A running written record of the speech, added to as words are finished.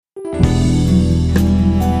Vivo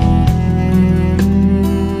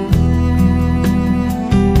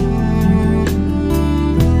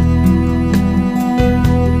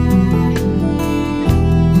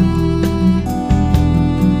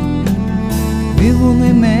no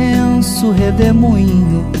imenso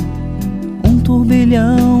redemoinho, um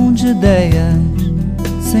turbilhão de ideias.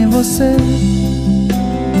 Sem você,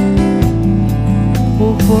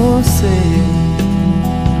 por você,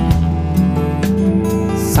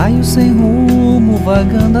 saio sem rumo,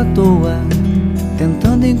 vagando à toa,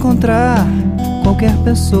 tentando encontrar qualquer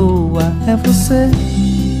pessoa. É você.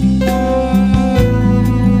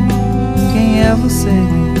 Quem é você?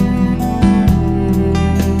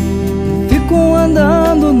 Fico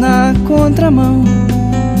andando na contramão,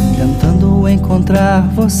 tentando encontrar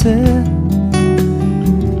você,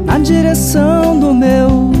 na direção do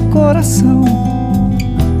meu coração,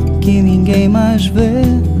 que ninguém mais vê.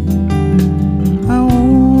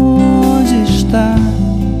 Aonde está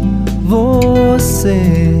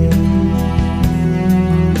você?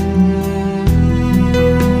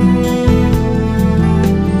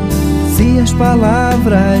 Se as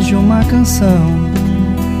palavras de uma canção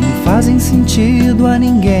não fazem sentido a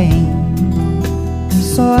ninguém,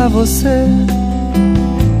 só a você.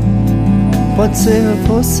 Pode ser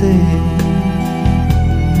você,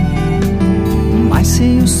 mas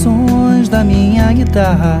se os sons da minha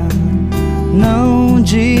guitarra não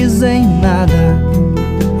dizem nada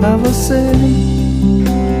a você,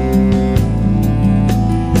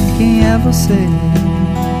 quem é você?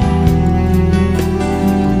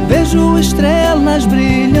 Vejo estrelas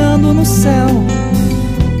brilhando no céu,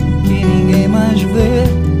 que ninguém mais vê.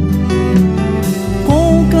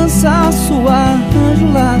 Com o cansaço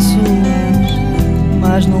arranjo laços,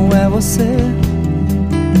 mas não é você.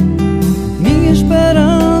 Minha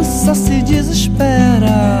esperança se desespera